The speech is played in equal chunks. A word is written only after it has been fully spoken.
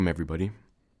Everybody.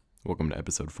 Welcome to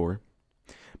episode 4.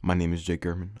 My name is Jake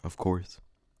Gurman, of course.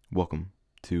 Welcome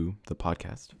to the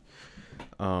podcast.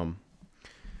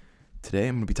 Today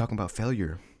I'm going to be talking about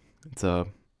failure. It's a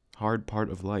hard part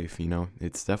of life,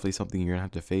 It's definitely something you're going to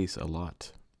have to face a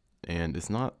lot. And it's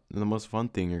not the most fun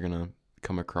thing you're going to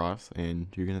come across, and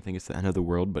you're going to think it's the end of the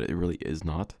world, but it really is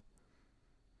not.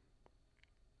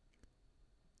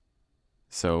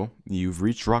 So, you've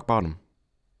reached rock bottom.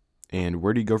 And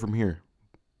where do you go from here?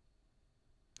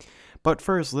 But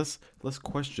first, let's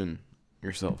question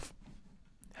yourself.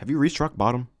 Have you reached rock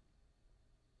bottom?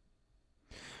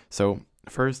 So,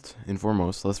 first and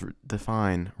foremost, let's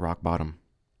define rock bottom.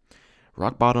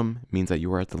 Rock bottom means that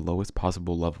you are at the lowest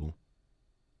possible level.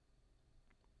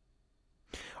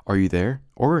 Are you there,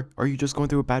 or are you just going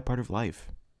through a bad part of life?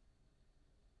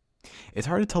 It's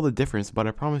hard to tell the difference, but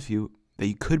I promise you that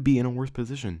you could be in a worse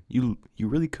position. You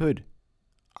really could.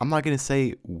 I'm not going to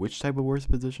say which type of worse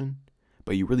position,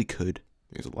 but you really could.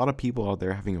 There's a lot of people out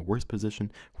there having a worse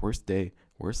position, worse day,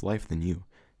 worse life than you.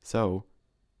 So,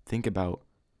 think about,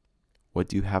 what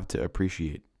do you have to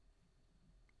appreciate?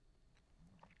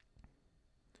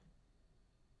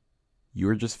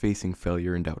 You're just facing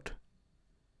failure and doubt.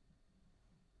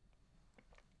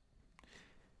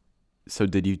 So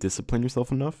did you discipline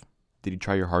yourself enough? Did you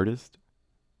try your hardest?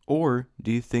 Or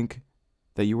do you think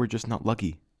that you were just not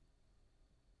lucky?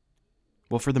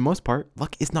 Well, for the most part,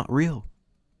 luck is not real.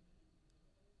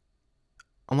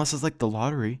 Unless it's like the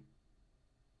lottery.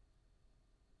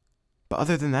 But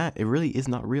other than that, it really is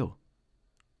not real.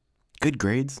 Good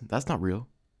grades, that's not real.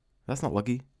 That's not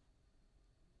lucky.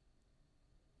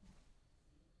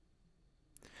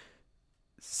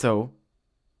 So,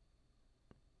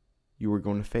 you were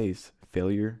going to face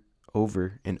failure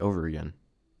over and over again.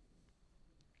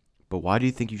 But why do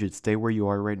you think you should stay where you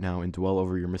are right now and dwell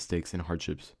over your mistakes and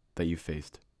hardships that you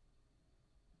faced?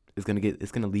 It's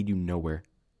gonna lead you nowhere.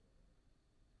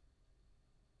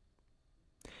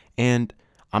 And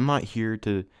I'm not here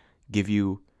to give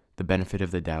you the benefit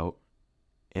of the doubt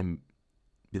and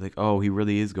be like, oh, he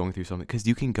really is going through something. Because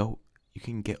you can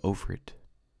get over it.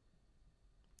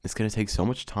 It's going to take so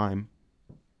much time,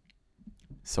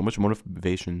 so much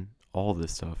motivation, all of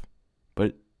this stuff.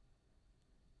 But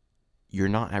you're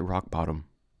not at rock bottom.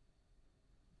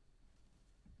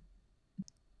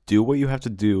 Do what you have to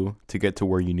do to get to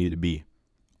where you need to be.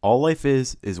 All life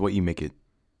is what you make it.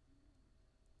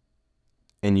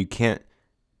 And you can't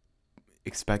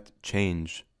expect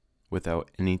change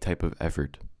without any type of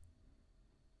effort.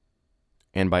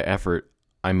 And by effort,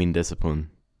 I mean discipline.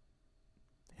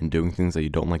 And doing things that you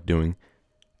don't like doing,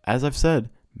 as I've said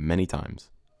many times.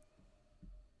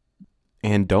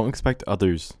 And don't expect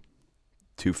others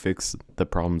to fix the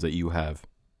problems that you have.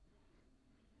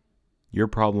 Your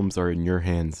problems are in your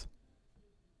hands.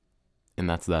 And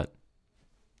that's that.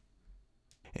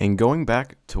 And going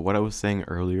back to what I was saying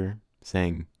earlier,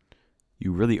 saying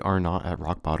you really are not at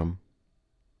rock bottom,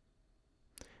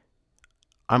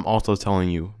 I'm also telling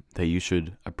you that you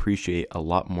should appreciate a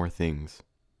lot more things.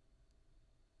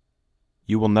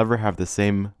 You will never have the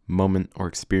same moment or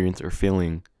experience or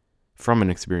feeling from an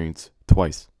experience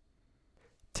twice.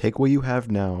 Take what you have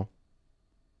now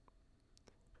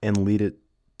and lead it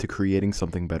to creating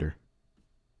something better.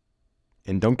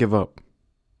 And don't give up.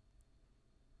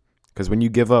 Because when you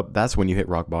give up, that's when you hit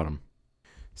rock bottom.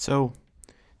 So,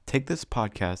 take this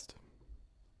podcast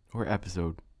or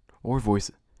episode or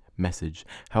voice message,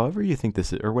 however you think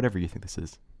this is, or whatever you think this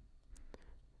is.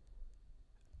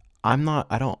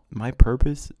 My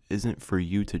purpose isn't for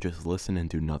you to just listen and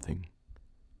do nothing.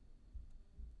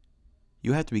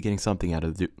 You have to be getting something out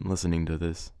of listening to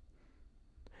this.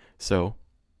 So,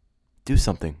 do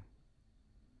something.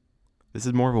 This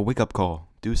is more of a wake-up call.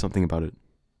 Do something about it.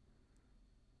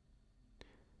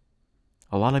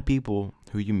 A lot of people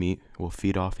who you meet will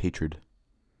feed off hatred.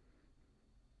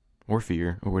 Or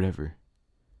fear, or whatever.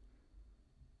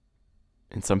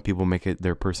 And some people make it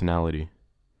their personality.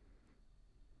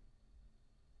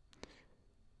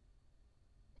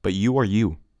 But you are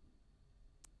you.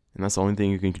 And that's the only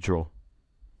thing you can control.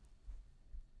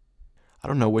 I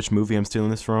don't know which movie I'm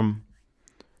stealing this from,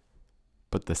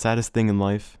 but the saddest thing in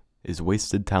life is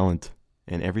wasted talent.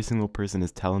 And every single person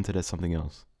is talented at something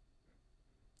else.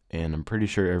 And I'm pretty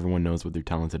sure everyone knows what they're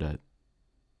talented at.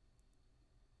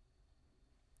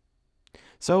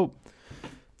 So,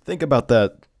 think about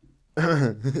that.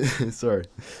 Sorry.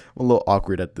 I'm a little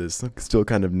awkward at this. I'm still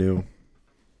kind of new.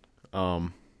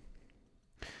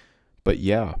 But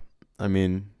yeah, I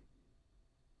mean,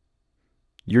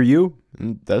 you're you,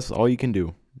 and that's all you can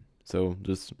do. So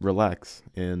just relax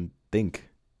and think.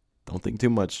 Don't think too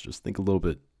much, just think a little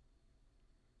bit.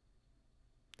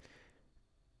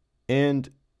 And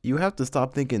you have to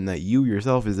stop thinking that you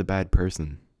yourself is a bad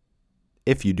person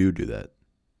if you do that.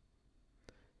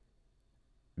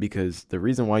 Because the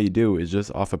reason why you do is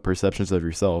just off of perceptions of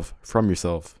yourself from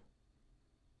yourself.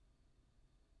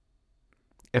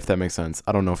 If that makes sense.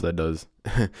 I don't know if that does.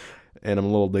 And I'm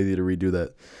a little lazy to redo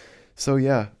that. So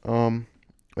yeah, I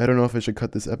don't know if I should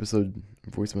cut this episode,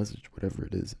 voice message, whatever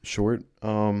it is, short.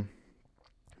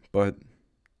 But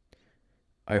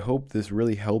I hope this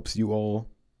really helps you all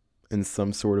in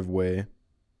some sort of way.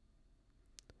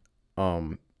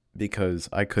 Because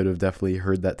I could have definitely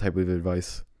heard that type of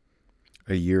advice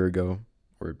a year ago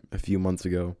or a few months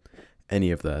ago,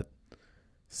 any of that.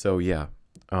 So yeah,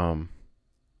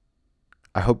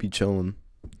 I hope you chillin',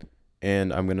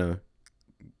 and I'm gonna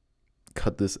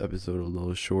cut this episode a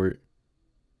little short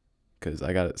because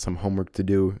I got some homework to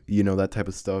do, that type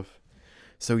of stuff.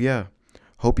 So yeah,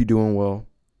 hope you're doing well.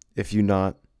 If you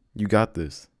not, you got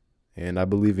this, and I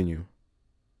believe in you.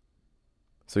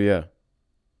 So yeah,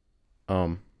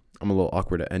 I'm a little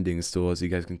awkward at endings still, as you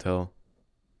guys can tell.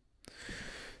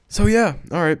 So yeah,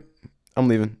 all right, I'm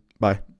leaving. Bye.